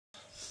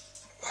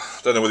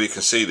don't know whether you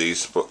can see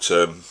these, but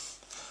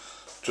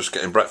just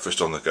getting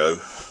breakfast on the go.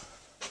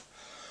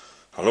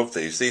 I love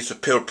these. These are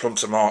peeled plum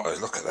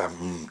tomatoes. Look at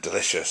them,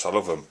 delicious. I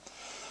love them.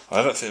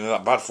 I don't think they're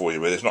that bad for you,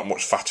 really. There's not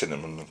much fat in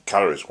them, and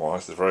calories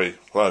wise they're very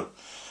low.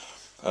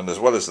 And as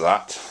well as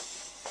that,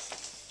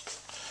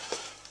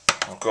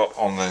 I've got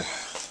on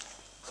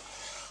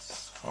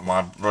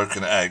my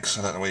broken eggs.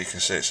 I don't know where you can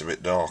see, it's a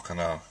bit dark, I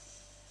know.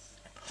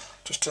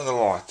 Just turn the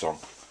light on,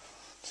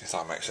 see if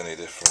that makes any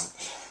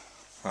difference.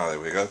 Oh, there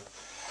we go.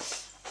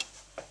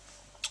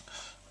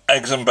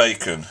 Eggs and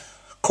bacon,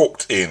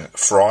 cooked in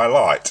fry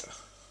light.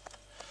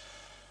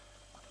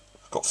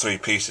 Got 3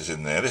 pieces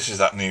in there. This is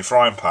that new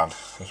frying pan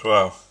as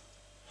well.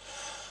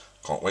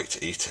 Can't wait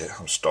to eat it,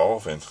 I'm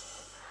starving.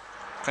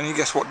 Can you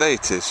guess what day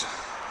it is?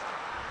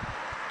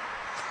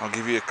 I'll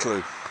give you a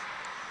clue.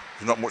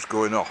 There's not much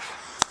going off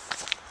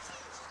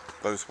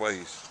both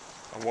ways.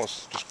 I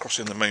was just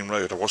crossing the main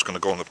road. I was going to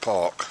go on the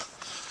park.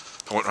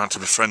 I went round to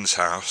my friend's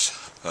house,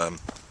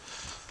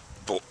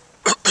 but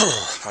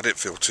I didn't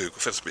feel too good. I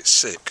felt a bit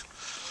sick.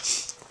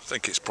 I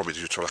think it's probably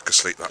due to a lack of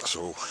sleep, that's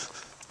all.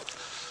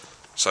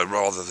 So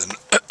rather than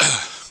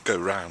go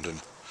round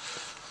and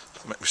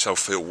make myself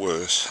feel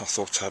worse, I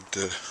thought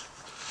I'd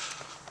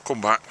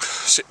come back,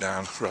 sit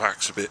down,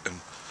 relax a bit,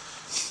 and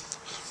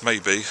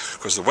maybe,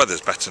 because the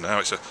weather's better now,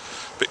 it's a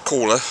bit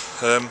cooler,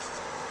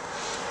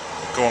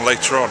 go on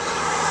later on.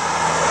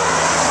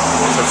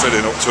 If I'm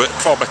feeling up to it,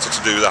 far better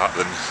to do that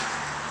than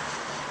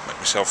make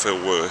myself feel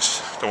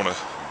worse. Don't want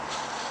to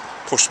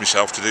push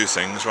myself to do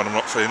things when I'm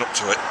not feeling up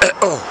to it.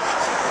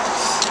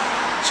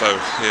 So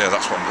yeah,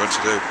 that's what I'm going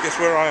to do. Guess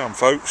where I am,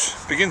 folks?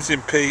 Begins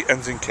in P,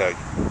 ends in K.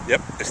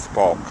 Yep, it's the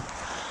park.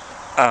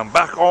 I'm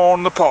back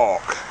on the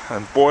park,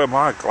 and boy am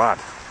I glad.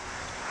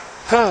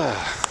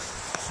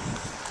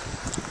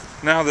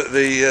 Now that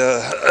the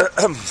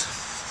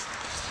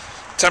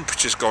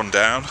temperature's gone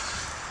down,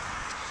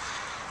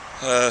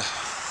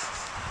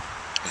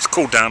 it's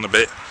cooled down a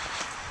bit,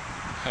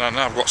 and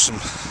now I've got some.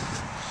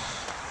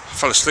 I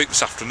fell asleep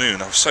this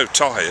afternoon. I was so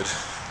tired,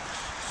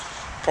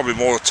 probably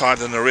more tired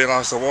than I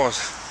realised I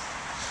was.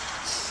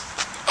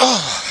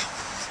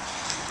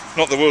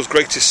 Not the world's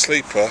greatest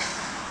sleeper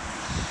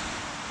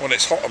when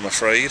it's hot, I'm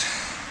afraid.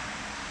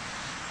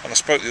 And I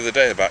spoke the other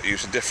day about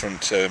using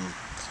different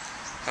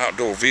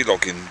outdoor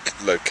vlogging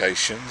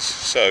locations,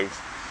 so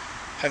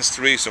hence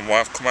the reason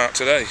why I've come out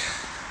today,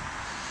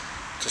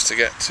 just to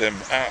get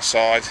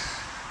outside,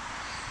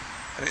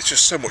 and it's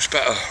just so much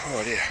better.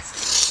 Oh dear.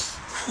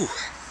 Whew.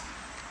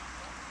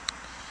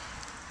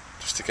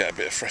 Just to get a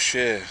bit of fresh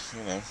air,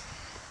 you know.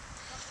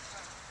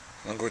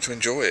 I'm going to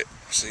enjoy it.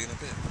 I'll see you in a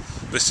bit.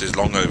 This is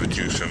long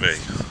overdue for me,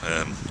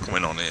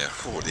 coming on here.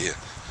 Oh dear.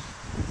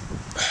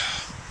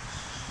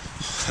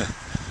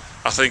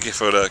 I think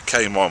if it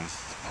came on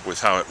with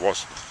how it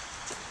was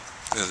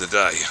the other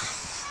day,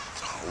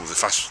 or the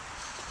past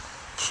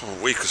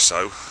week or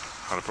so,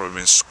 I'd have probably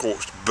been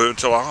scorched,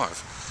 burnt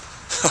alive.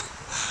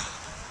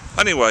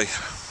 Anyway,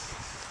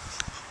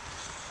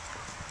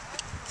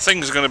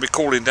 things are going to be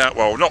cooling down.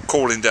 Well, not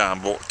cooling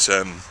down, but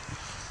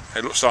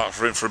it looks like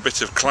we're in for a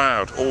bit of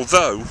cloud.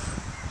 Although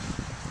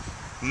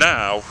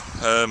now,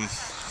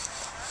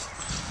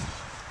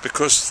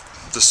 because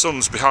the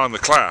sun's behind the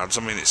clouds,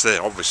 I mean it's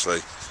there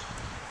obviously,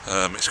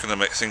 it's going to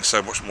make things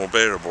so much more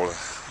bearable,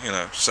 you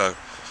know. So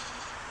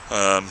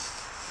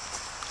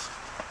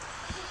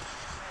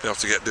be able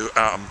to get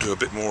out and do a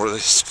bit more of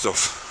this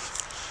stuff.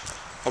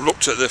 I've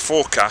looked at the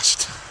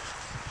forecast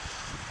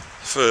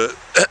for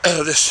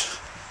this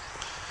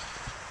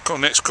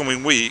next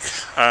coming week,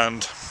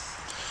 and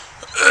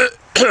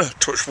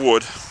touch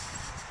wood,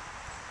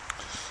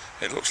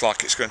 it looks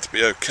like it's going to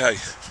be okay.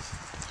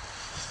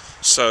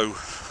 So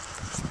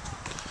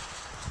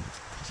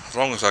as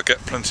long as I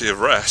get plenty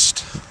of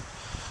rest,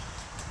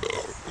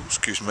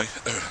 excuse me,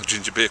 a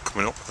ginger beer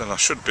coming up, then I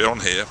should be on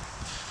here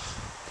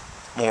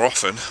more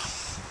often,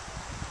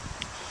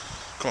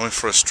 going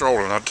for a stroll.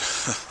 And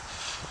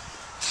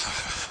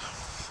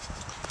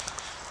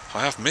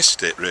I have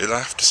missed it, really, I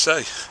have to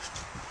say.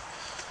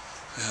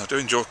 Yeah, I do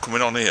enjoy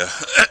coming on here,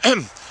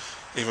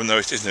 even though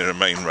it is near a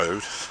main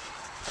road.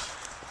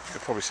 You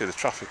can probably see the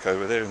traffic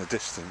over there in the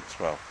distance.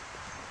 Well,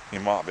 you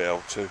might be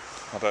able to,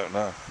 I don't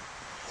know.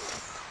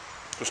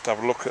 Just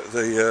have a look at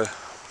the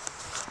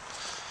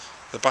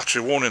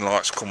battery warning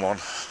lights come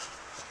on.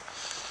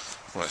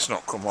 Well, it's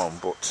not come on,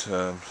 but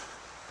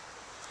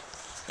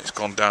it's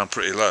gone down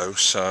pretty low,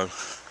 so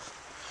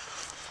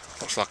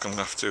looks like I'm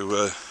going to have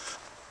to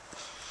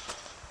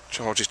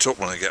charge it up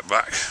when I get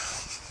back.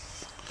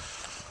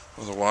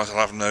 Otherwise I'll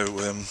have no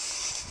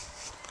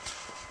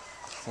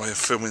way of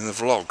filming the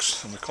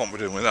vlogs, and we can't be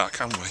doing with that,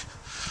 can we?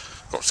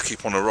 Got to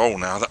keep on a roll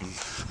now. That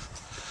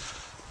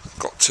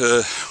got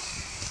to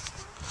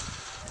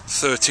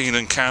 13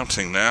 and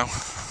counting now,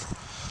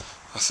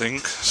 I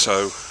think.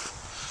 So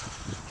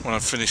when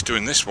I've finished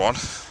doing this one,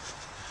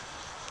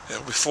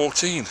 it'll be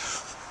 14,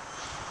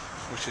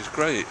 which is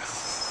great.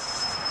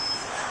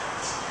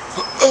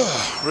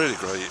 Really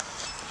great.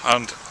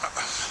 And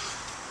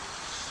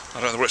I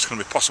don't know whether it's going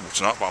to be possible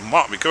tonight, but I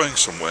might be going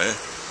somewhere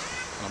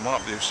I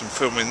might do some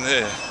filming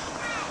there,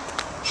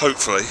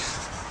 hopefully.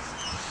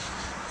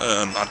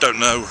 I don't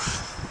know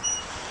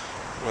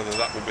whether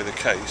that will be the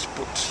case,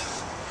 but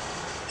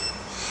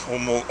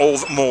all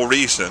the more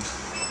reason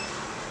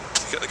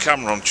to get the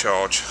camera on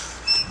charge,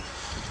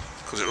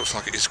 because it looks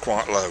like it is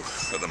quite low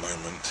at the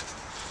moment.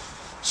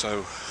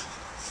 So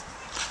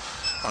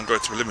I'm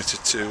going to be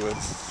limited to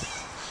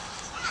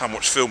how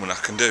much filming I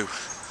can do.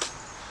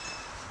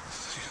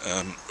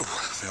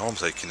 My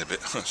arm's aching a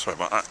bit. Sorry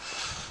about that.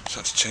 Just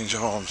had to change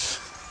arms.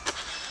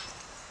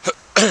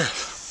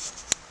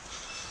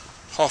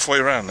 Halfway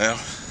around now.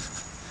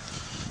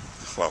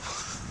 Well,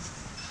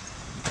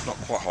 not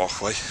quite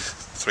halfway.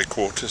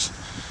 3/4.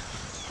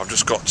 I've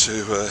just got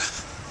to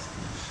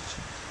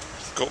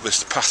got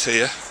this path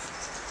here.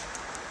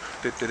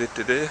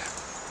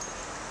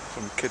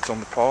 Some kids on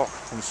the park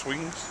on the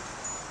swings,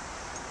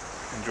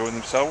 enjoying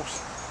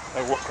themselves.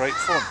 Oh, what great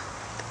fun!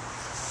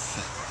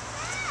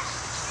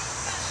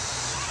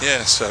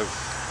 Yeah, so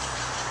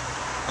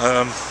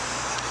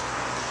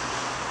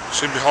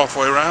soon be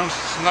halfway around,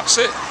 and that's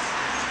it.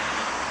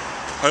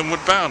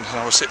 Homeward bound, and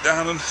I will sit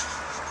down, and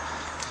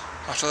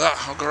after that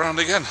I'll go around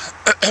again.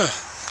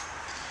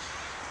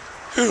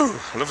 Whew,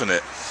 loving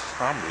it.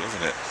 I'm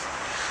loving it.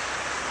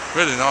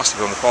 Really nice to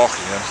be on the park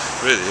again.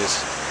 Really is.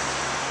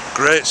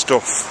 Great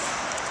stuff.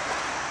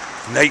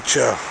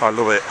 Nature, I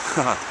love it.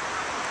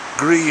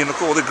 Green,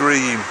 look at all the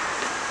green.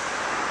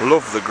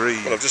 Love the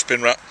green. Well, I've just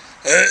been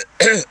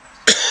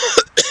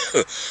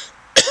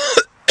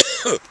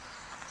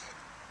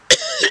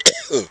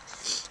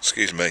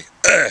excuse me.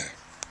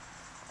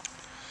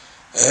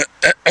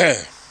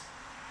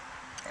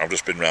 I've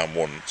just been round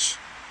once.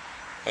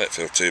 I don't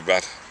feel too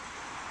bad.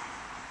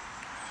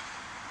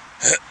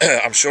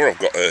 I'm sure I've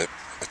got a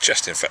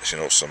chest infection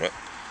or something.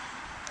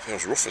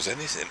 Feels rough as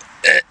anything.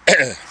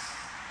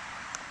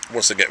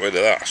 Once I get rid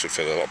of that, I should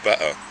feel a lot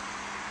better.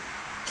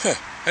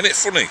 Isn't it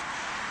funny?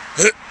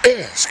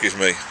 Excuse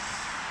me.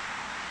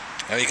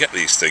 How you get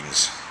these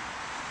things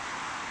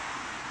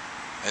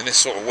in this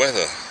sort of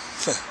weather?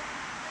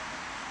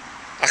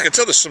 I can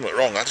tell there's something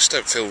wrong. I just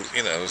don't feel,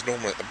 you know,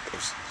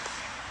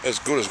 as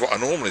good as what I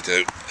normally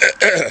do.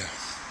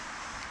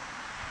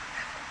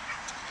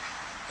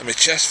 And my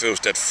chest feels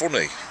dead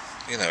funny.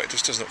 You know, it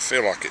just doesn't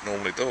feel like it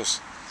normally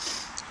does.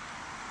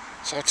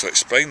 It's hard to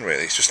explain,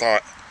 really. It's just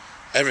like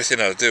everything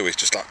I do is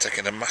just like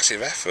taking a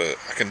massive effort.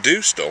 I can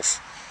do stuff,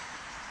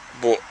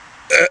 but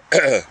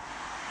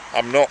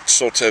I'm not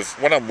sort of,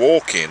 when I'm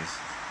walking,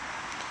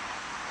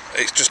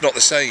 it's just not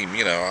the same.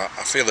 You know,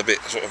 I feel a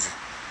bit sort of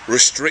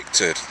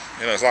restricted.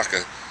 You know, it's like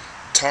a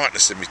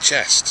tightness in my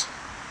chest,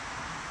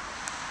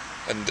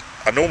 and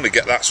I normally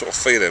get that sort of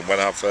feeling when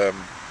I've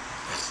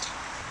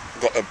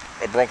got a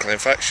bronchial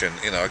infection.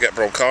 You know, I get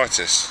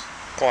bronchitis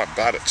quite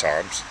bad at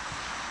times.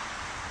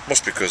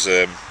 Must be because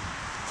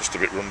just a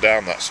bit run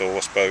down, that's all, I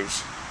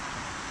suppose.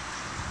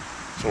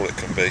 That's all it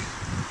can be.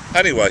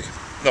 Anyway,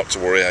 not to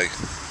worry, eh?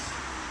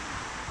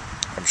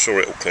 I'm sure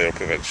it'll clear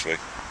up eventually.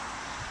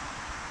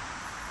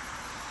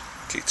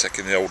 Keep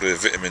taking the old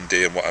vitamin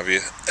D and what have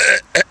you.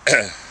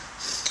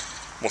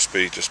 Must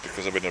be just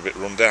because I've been a bit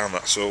run down,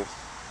 that's all.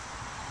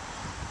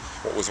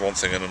 What with one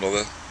thing and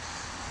another.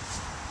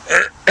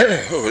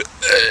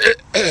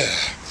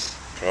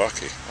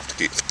 Crikey, I have to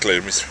keep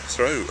clearing my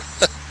throat.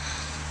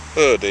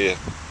 Oh dear.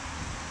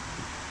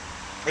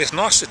 It's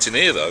nice sitting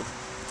here though.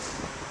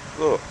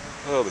 Look,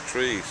 oh, the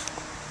trees.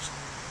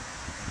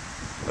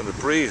 And the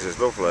breeze is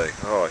lovely.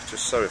 Oh, it's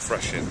just so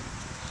refreshing.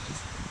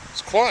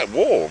 It's quite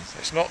warm.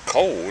 It's not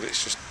cold,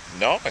 it's just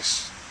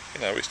nice.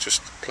 You know, it's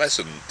just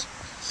pleasant.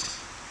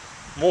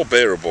 More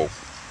bearable.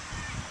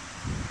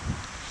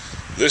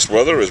 This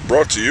weather is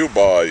brought to you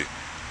by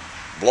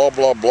blah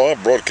blah blah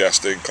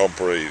broadcasting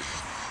company.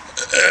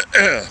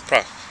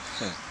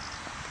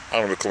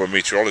 I'm going to become a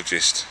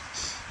meteorologist.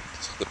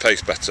 The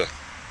pace better.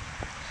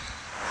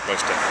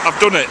 Most definitely. I've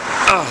done it.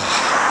 Oh.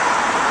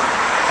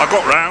 I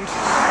got round.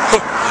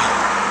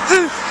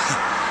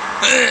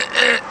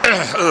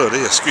 Oh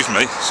dear, excuse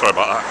me. Sorry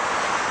about that.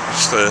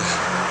 Just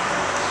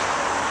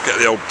get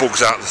the old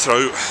bugs out of the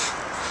throat.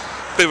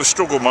 Bit of a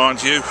struggle,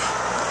 mind you.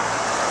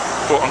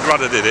 But I'm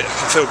glad I did it.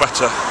 I feel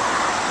better.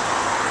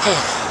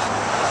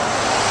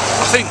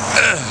 I think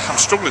I'm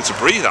struggling to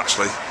breathe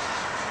actually.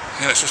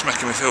 Yeah, it's just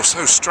making me feel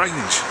so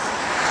strange.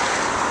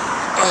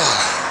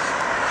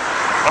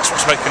 That's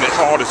what's making it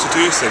harder to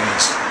do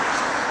things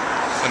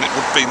than it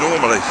would be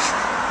normally.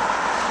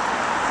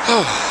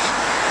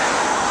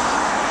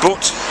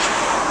 But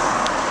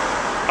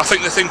I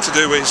think the thing to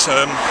do is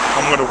I'm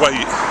going to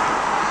wait,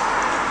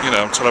 you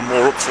know, until I'm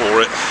more up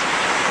for it,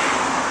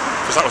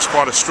 because that was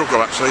quite a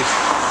struggle actually,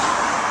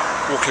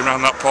 walking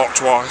around that park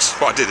twice,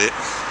 but I did it,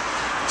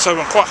 so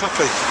I'm quite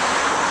happy.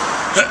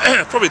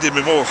 Probably did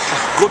me more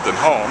good than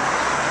harm.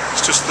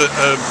 It's just that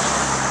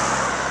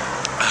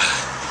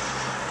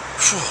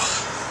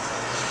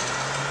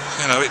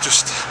you know, it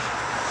just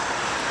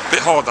a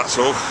bit hard, that's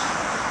all.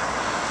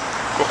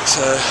 But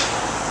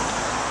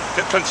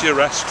get plenty of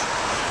rest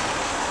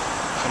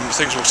and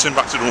things will soon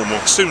back to normal.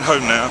 Soon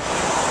home now.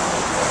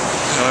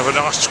 and have a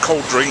nice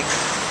cold drink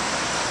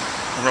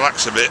and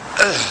relax a bit.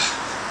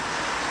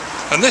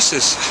 And this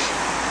is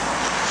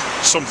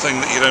something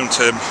that you don't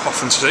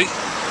often see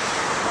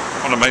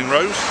on a main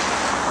road.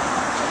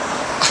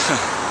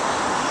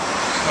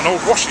 An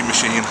old washing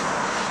machine.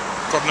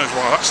 God knows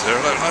why that's there,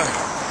 I don't know.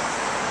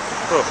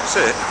 Oh, that's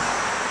it.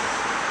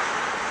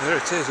 There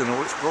it is in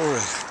all its glory.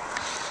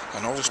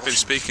 And I've just been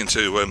speaking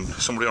to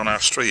somebody on our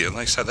street, and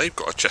they said they've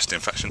got a chest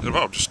infection as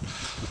well. Just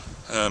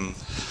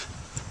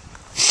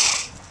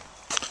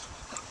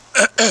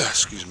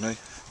excuse me.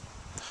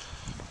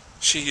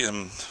 She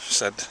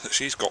said that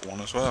she's got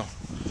one as well.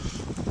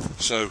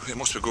 So it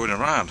must be going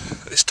around.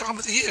 This time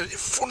of the year,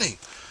 it's funny.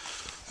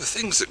 The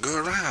things that go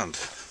around.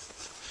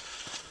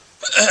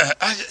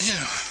 You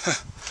know,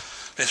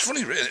 it's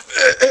funny really.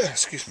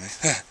 Excuse me.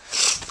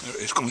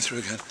 It's coming through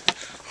again.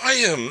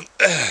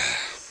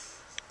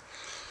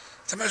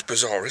 The most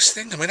bizarrest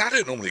thing. I mean, I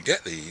don't normally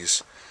get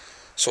these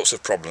sorts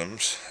of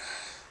problems,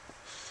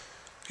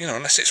 you know,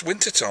 unless it's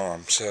winter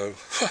time. So,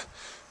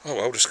 oh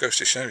well, just goes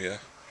to show you.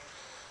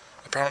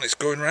 Apparently it's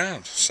going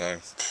round,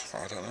 so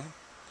I don't know.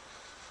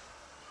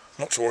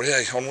 Not to worry,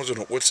 onwards and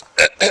upwards.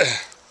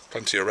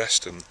 Plenty of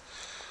rest and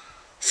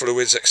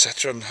fluids,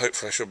 etc., and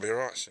hopefully I should be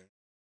alright soon.